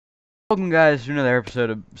Welcome guys to another episode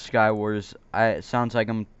of Sky Wars. It sounds like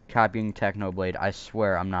I'm copying Technoblade. I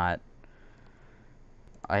swear I'm not.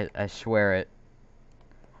 I swear it.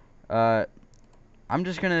 Uh, I'm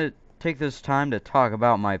just gonna take this time to talk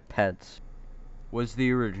about my pets. Was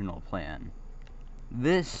the original plan.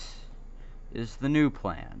 This is the new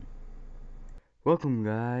plan. Welcome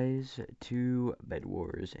guys to Bed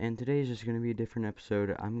Wars, and today's just gonna be a different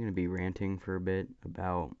episode. I'm gonna be ranting for a bit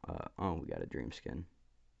about, oh, we got a dream skin.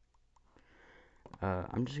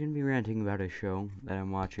 I'm just gonna be ranting about a show that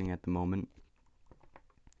I'm watching at the moment.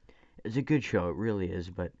 It's a good show, it really is,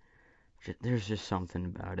 but there's just something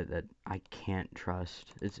about it that I can't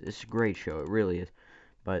trust. It's a great show, it really is,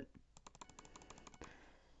 but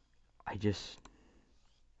I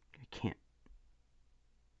can't.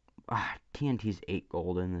 TNT's 8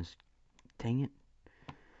 gold in this. Dang it.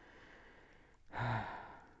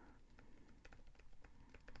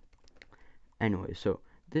 Anyway, so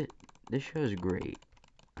this show is great.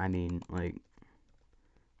 I mean, like,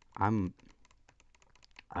 I'm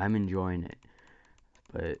enjoying it.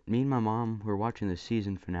 But me and my mom were watching the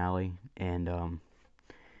season finale, and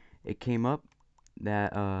it came up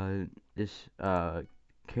that this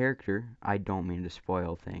character, I don't mean to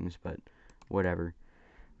spoil things, but whatever.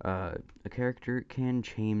 A character can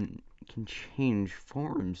change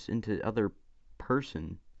forms into other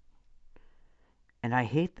person, and I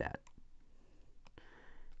hate that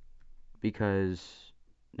because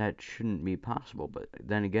that shouldn't be possible. But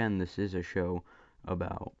then again, this is a show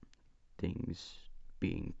about things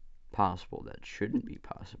being possible that shouldn't be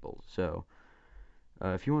possible. So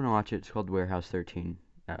if you want to watch it, it's called Warehouse 13.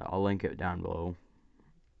 I'll link it down below.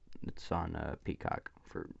 It's on Peacock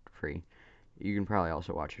for free. You can probably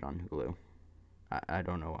also watch it on Hulu. I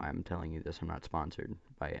don't know why I'm telling you this. I'm not sponsored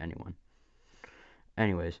by anyone.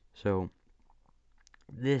 Anyways, so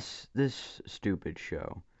this stupid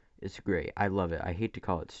show, it's great. I love it. I hate to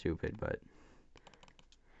call it stupid, but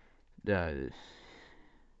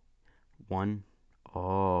one,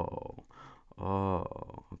 oh,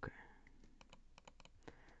 okay.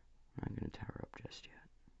 I'm not gonna tower up just yet.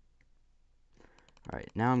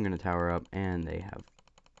 Alright, now I'm gonna tower up, and they have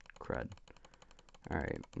crud.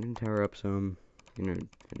 Alright, I'm gonna tower up some. I'm gonna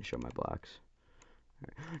finish up my blocks.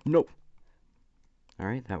 Right. Nope!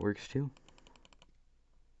 Alright, that works too.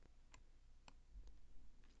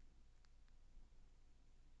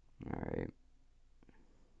 Alright.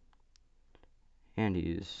 And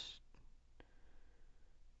he's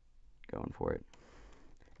going for it.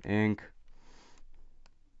 Ink.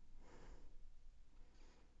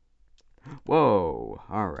 Whoa!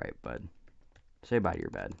 Alright, bud. Say bye to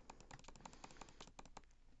your bed.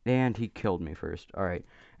 And he killed me first. Alright.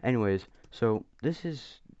 Anyways, so this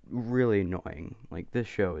is really annoying. Like, this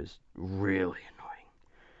show is really annoying.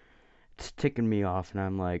 It's ticking me off, and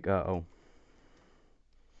I'm like, uh-oh.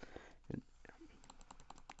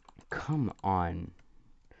 Come on.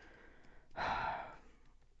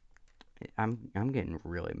 I'm getting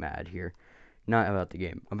really mad here. Not about the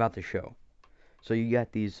game, about the show. So you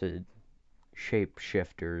got these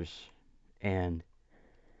shapeshifters, and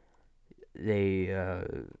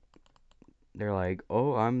they're like,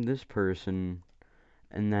 oh, I'm this person,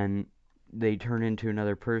 and then they turn into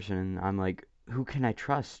another person, and I'm like, who can I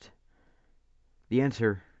trust? The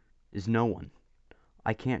answer is no one.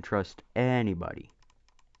 I can't trust anybody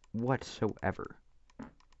whatsoever.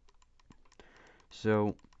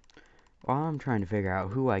 So, while I'm trying to figure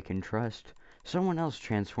out who I can trust, someone else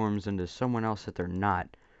transforms into someone else that they're not.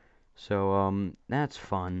 So, that's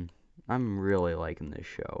fun. I'm really liking this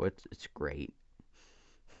show. It's great.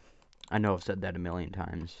 I know I've said that a million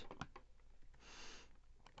times.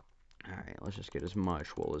 Alright, let's just get as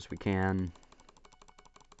much wool as we can.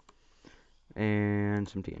 And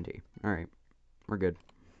some TNT. Alright, we're good.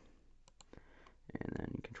 And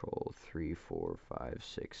then control 3, 4, 5,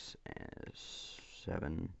 6, and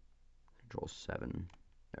 7. Control 7.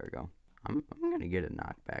 There we go. I'm gonna get a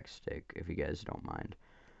knockback stick if you guys don't mind.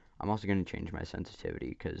 I'm also gonna change my sensitivity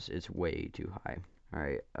because it's way too high.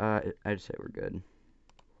 Alright, I'd say we're good.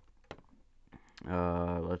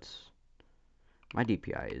 My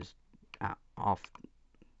DPI is off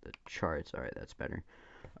the charts. Alright, that's better.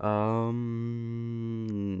 Knockback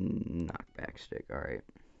stick. Alright.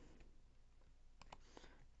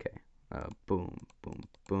 Okay. Boom, boom,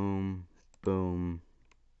 boom, boom.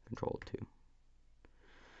 Control 2.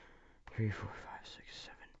 3, 4, 5, 6,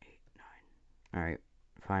 7, 8, 9. Alright.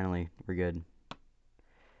 Finally, we're good.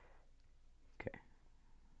 Okay.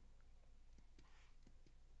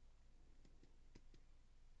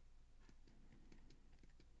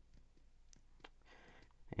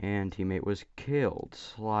 And teammate was killed,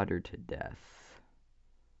 slaughtered to death.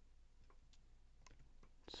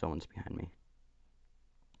 someone's behind me.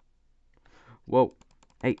 Whoa.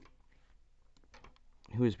 Hey.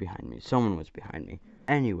 Who is behind me? Someone was behind me.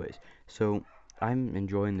 Anyways, so I'm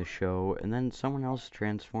enjoying the show, and then someone else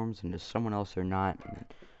transforms into someone else or not, and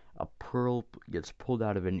a pearl gets pulled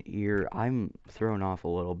out of an ear. I'm thrown off a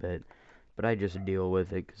little bit, but I just deal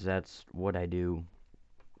with it because that's what I do.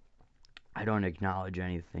 I don't acknowledge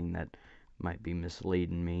anything that might be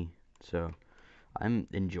misleading me, so I'm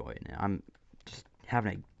enjoying it. I'm just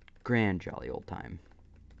having a grand jolly old time.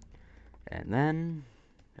 And then,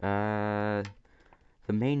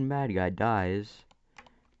 the main bad guy dies,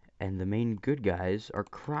 and the main good guys are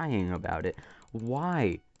crying about it.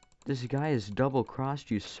 Why? This guy has double-crossed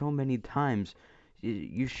you so many times.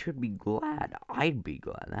 You should be glad. I'd be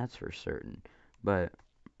glad, that's for certain. But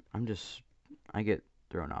I get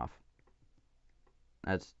thrown off.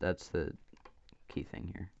 That's the key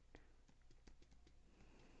thing here.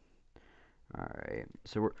 Alright,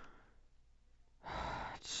 so we're...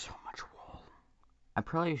 It's so much wool. I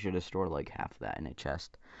probably should have stored like half of that in a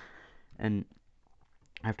chest. And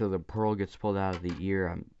after the pearl gets pulled out of the ear,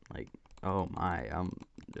 I'm like, oh my,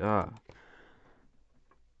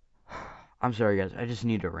 I'm sorry guys, I just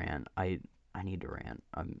need to rant. I need to rant.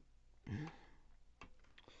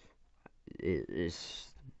 It's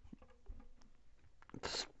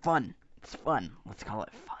fun. It's fun. Let's call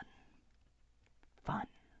it fun. Fun.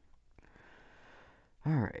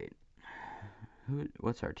 Alright.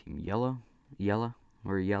 What's our team? Yellow? Yellow?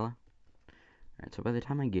 We're yellow? Alright, so by the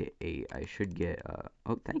time I get 8, I should get,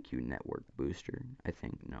 oh, thank you, network booster. I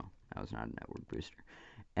think, no, that was not a network booster.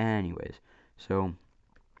 Anyways, so,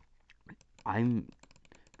 I'm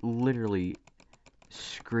literally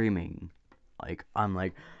screaming, I'm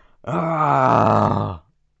like, ah,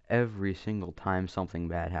 every single time something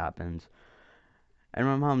bad happens. And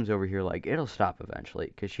my mom's over here like, it'll stop eventually,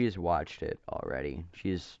 because she's watched it already.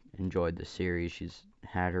 She's enjoyed the series. She's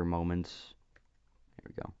had her moments.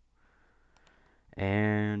 There we go.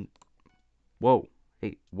 And, whoa,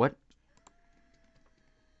 hey, what?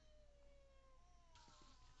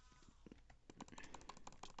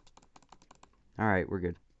 Alright, we're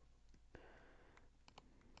good.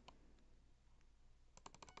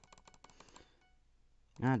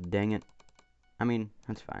 Ah, dang it. I mean,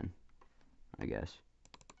 that's fine, I guess.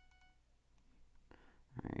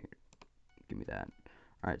 Alright, give me that.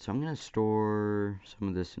 Alright, so I'm going to store some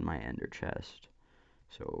of this in my ender chest.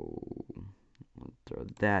 So, we'll throw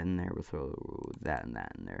that in there, we'll throw that and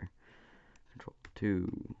that in there. Control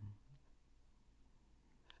 2.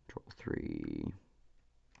 Control 3.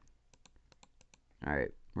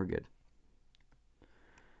 Alright, we're good.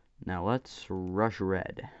 Now let's rush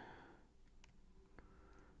red.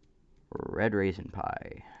 Red raisin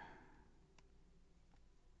pie.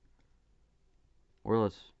 Or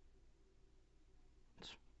let's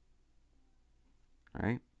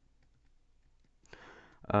alright.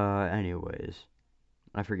 Anyways.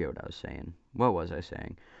 I forget what I was saying. What was I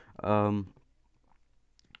saying?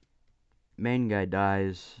 Main guy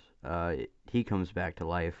dies. He comes back to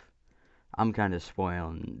life. I'm kind of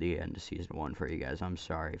spoiling the end of season 1 for you guys. I'm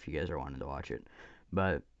sorry if you guys are wanting to watch it.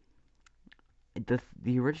 But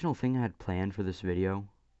the original thing I had planned for this video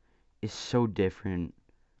is so different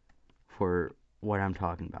for what I'm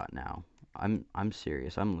talking about now. I'm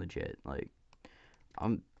serious. I'm legit. Like,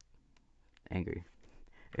 I'm angry.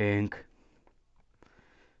 Ink.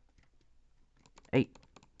 Hey.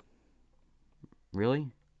 Really?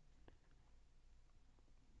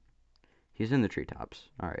 He's in the treetops.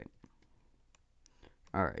 Alright.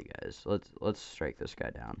 Alright, guys. Let's strike this guy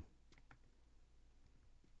down.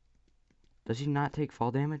 Does he not take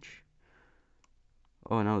fall damage?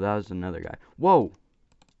 Oh no, that was another guy. Whoa!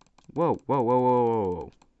 Whoa, whoa, whoa, whoa,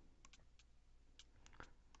 whoa.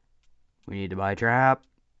 We need to buy a trap.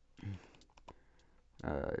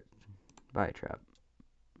 Buy a trap.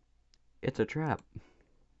 It's a trap.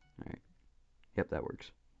 Alright. Yep, that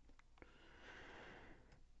works.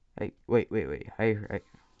 Hey, wait.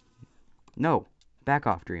 No! Back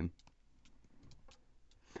off, Dream.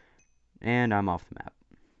 And I'm off the map.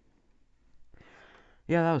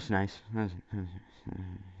 Yeah, that was nice.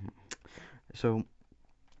 So,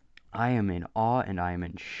 I am in awe and I am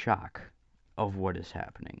in shock of what is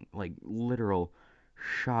happening. Like, literal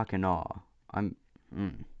shock and awe. I'm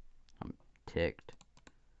ticked.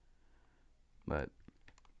 But,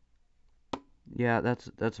 yeah,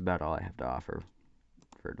 that's about all I have to offer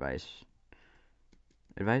for advice.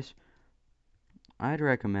 Advice? I'd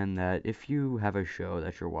recommend that if you have a show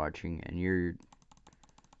that you're watching and you're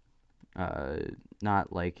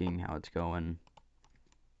not liking how it's going,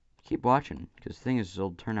 keep watching, because things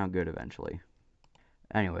will turn out good eventually.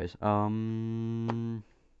 Anyways,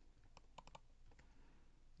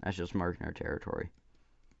 That's just marking our territory.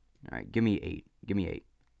 Alright, give me 8. Give me 8.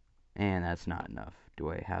 And that's not enough.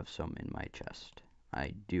 Do I have some in my chest?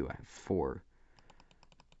 I do. I have 4.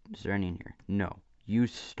 Is there any in here? No. You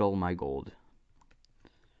stole my gold.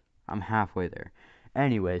 I'm halfway there.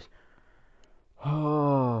 Anyways.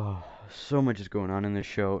 Oh, so much is going on in this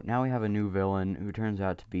show. Now we have a new villain who turns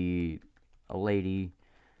out to be a lady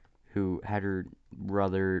who had her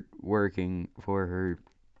brother working for her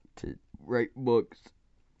to write books.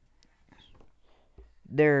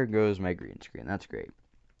 There goes my green screen. That's great.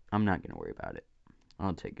 I'm not going to worry about it.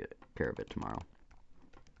 I'll take care of it tomorrow.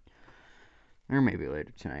 Or maybe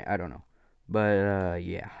later tonight. I don't know. But,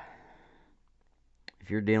 yeah. If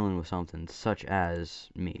you're dealing with something such as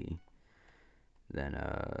me, then,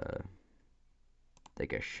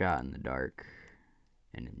 take a shot in the dark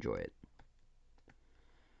and enjoy it.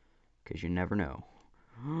 Because you never know.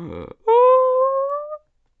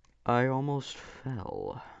 I almost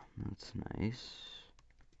fell. That's nice.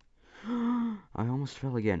 I almost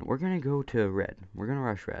fell again. We're gonna go to red. We're gonna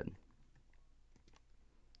rush red.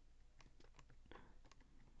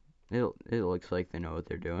 It looks like they know what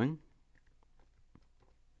they're doing.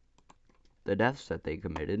 The deaths that they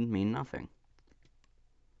committed mean nothing.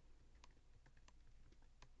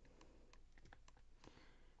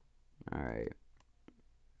 Alright.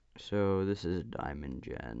 So this is Diamond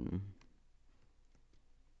Gen.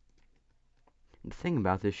 The thing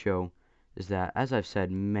about this show is that, as I've said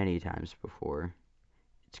many times before,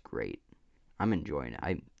 it's great. I'm enjoying it.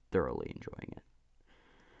 I'm thoroughly enjoying it.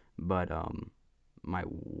 But, my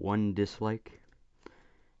one dislike,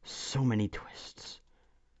 so many twists.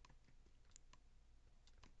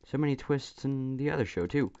 So many twists in the other show,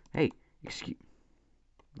 too. Hey, excuse...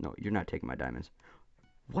 No, you're not taking my diamonds.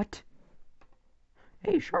 What?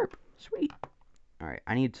 Hey, sharp. Sweet. Alright,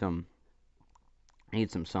 I need some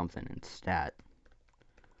something in stat.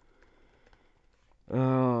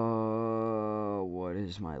 What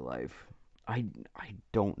is my life? I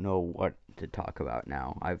don't know what to talk about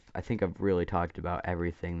now. I think I've really talked about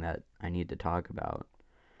everything that I need to talk about.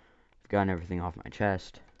 I've gotten everything off my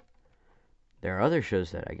chest. There are other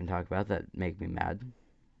shows that I can talk about that make me mad.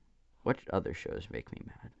 What other shows make me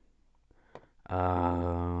mad?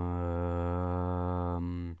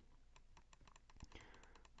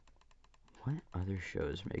 What other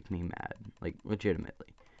shows make me mad? Like,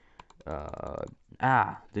 legitimately.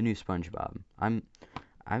 The new SpongeBob.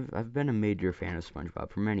 I've been a major fan of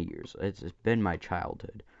SpongeBob for many years. It's been my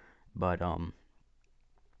childhood. But,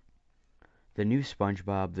 the new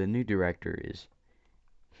SpongeBob, the new director he's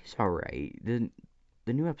alright. The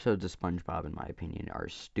new episodes of SpongeBob, in my opinion, are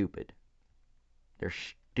stupid. They're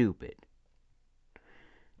stupid.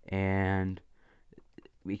 And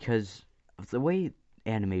because of the way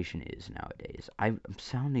animation is nowadays, I'm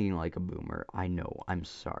sounding like a boomer. I know. I'm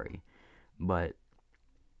sorry. But,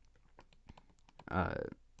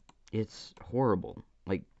 it's horrible.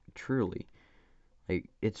 Like, truly. Like,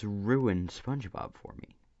 it's ruined SpongeBob for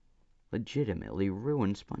me. Legitimately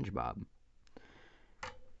ruined SpongeBob.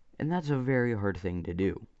 And that's a very hard thing to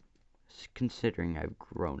do, considering I've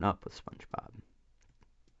grown up with SpongeBob.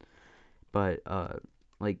 But,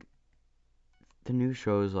 like, the new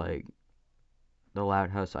shows like The Loud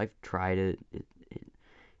House, I've tried it.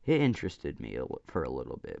 It interested me for a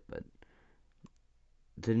little bit, but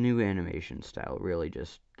the new animation style really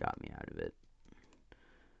just got me out of it.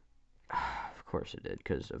 Of course it did,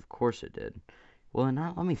 because of course it did. Will it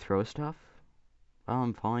not let me throw stuff while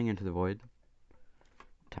I'm falling into the void?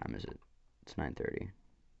 What time is it? It's 9:30.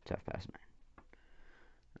 It's 9:30.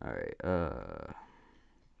 Alright,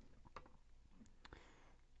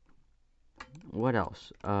 what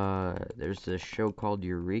else? There's this show called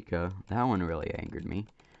Eureka. That one really angered me.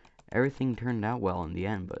 Everything turned out well in the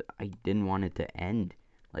end, but I didn't want it to end.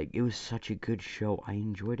 Like, it was such a good show. I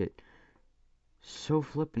enjoyed it so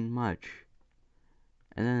flippin' much.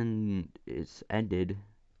 And then it's ended.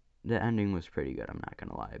 The ending was pretty good, I'm not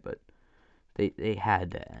gonna lie, but they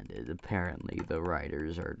had to end it. Apparently, the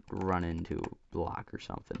writers are run into a block or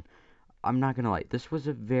something. I'm not gonna lie, this was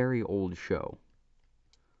a very old show.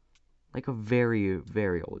 Like a very,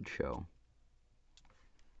 very old show.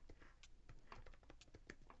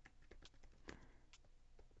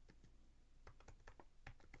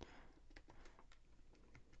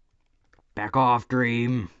 Back off,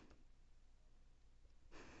 Dream!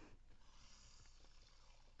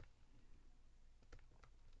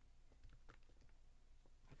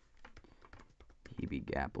 He be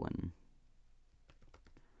gappling.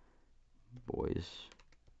 Boys.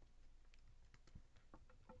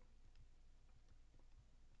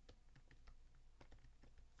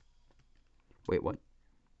 Wait, what?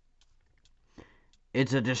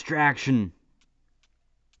 It's a distraction.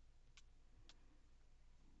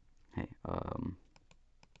 Hey,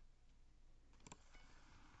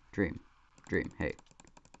 dream, hey,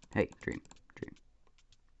 dream,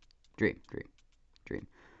 dream,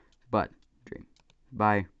 but, dream,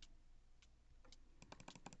 bye,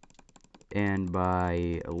 and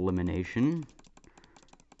by elimination,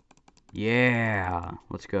 yeah,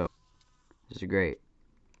 let's go, this is great,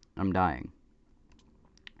 I'm dying,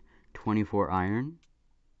 24 iron,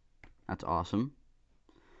 that's awesome,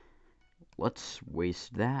 let's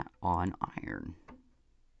waste that on iron,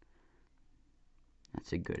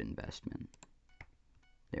 that's a good investment,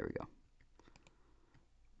 there we go.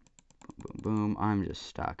 Boom, boom. I'm just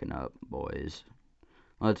stocking up, boys.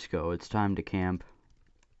 Let's go. It's time to camp.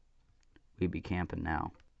 We be camping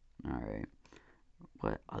now. Alright.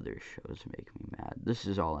 What other shows make me mad? This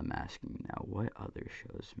is all I'm asking now. What other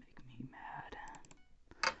shows make me mad?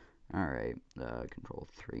 Alright. Control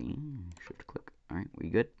 3. Shift click. Alright. We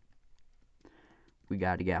good? We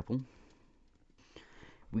got a gapple.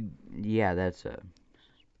 Yeah, that's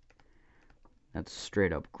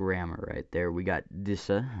straight up grammar right there. We got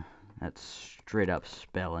dissa. That's straight up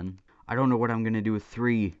spelling. I don't know what I'm gonna do with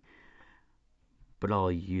 3, but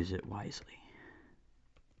I'll use it wisely.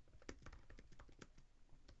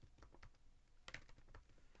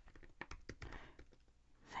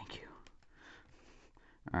 Thank you.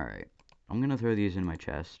 Alright. I'm gonna throw these in my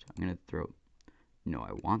chest. I'm gonna throw... No,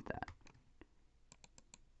 I want that.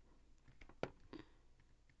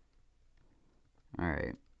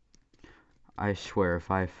 Alright. I swear,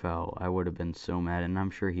 if I fell, I would have been so mad, and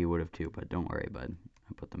I'm sure he would have too, but don't worry, bud.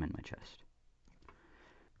 I put them in my chest.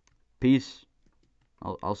 Peace.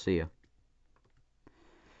 I'll see ya.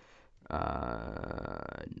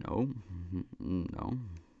 No. No.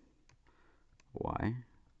 Why?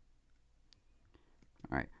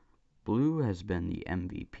 Alright. Blue has been the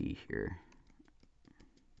MVP here.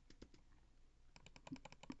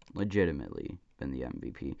 Legitimately been the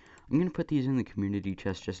MVP. I'm gonna put these in the community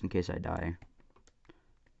chest just in case I die.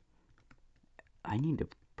 I need to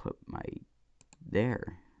put my...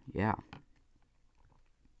 There. Yeah.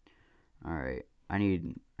 Alright. I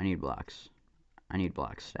need blocks. I need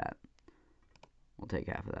block stat. We'll take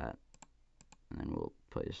half of that. And then we'll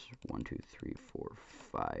place 1, 2, 3, 4,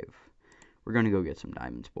 5. We're gonna go get some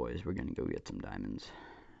diamonds, boys. We're gonna go get some diamonds.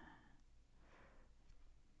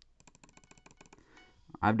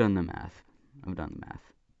 I've done the math.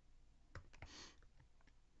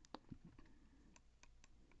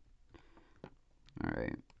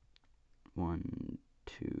 Alright. 1,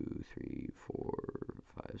 2, 3, 4,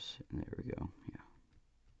 5, 6. There we go. Yeah.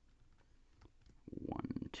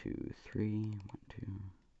 1, 2, 3. 1, 2.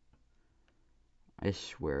 I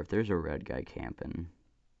swear, if there's a red guy camping,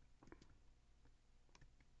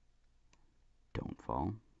 don't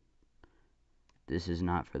fall. This is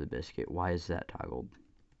not for the biscuit. Why is that toggled?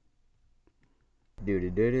 Do.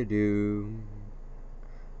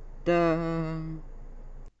 Da.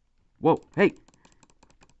 Whoa, hey!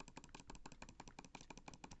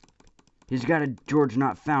 He's got a George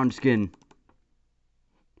Not Found skin.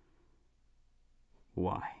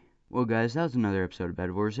 Why? Well, guys, that was another episode of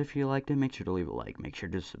Bed Wars. If you liked it, make sure to leave a like. Make sure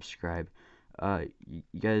to subscribe. You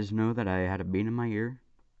guys know that I had a bean in my ear?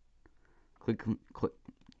 Click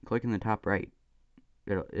in the top right.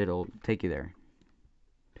 It'll take you there.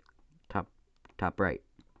 Top right.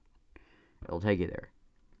 It'll take you there.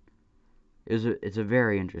 It's a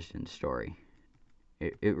very interesting story.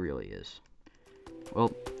 It really is.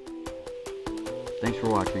 Well, thanks for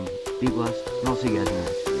watching. Be blessed, and I'll see you guys in the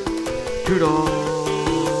next video. Toodles!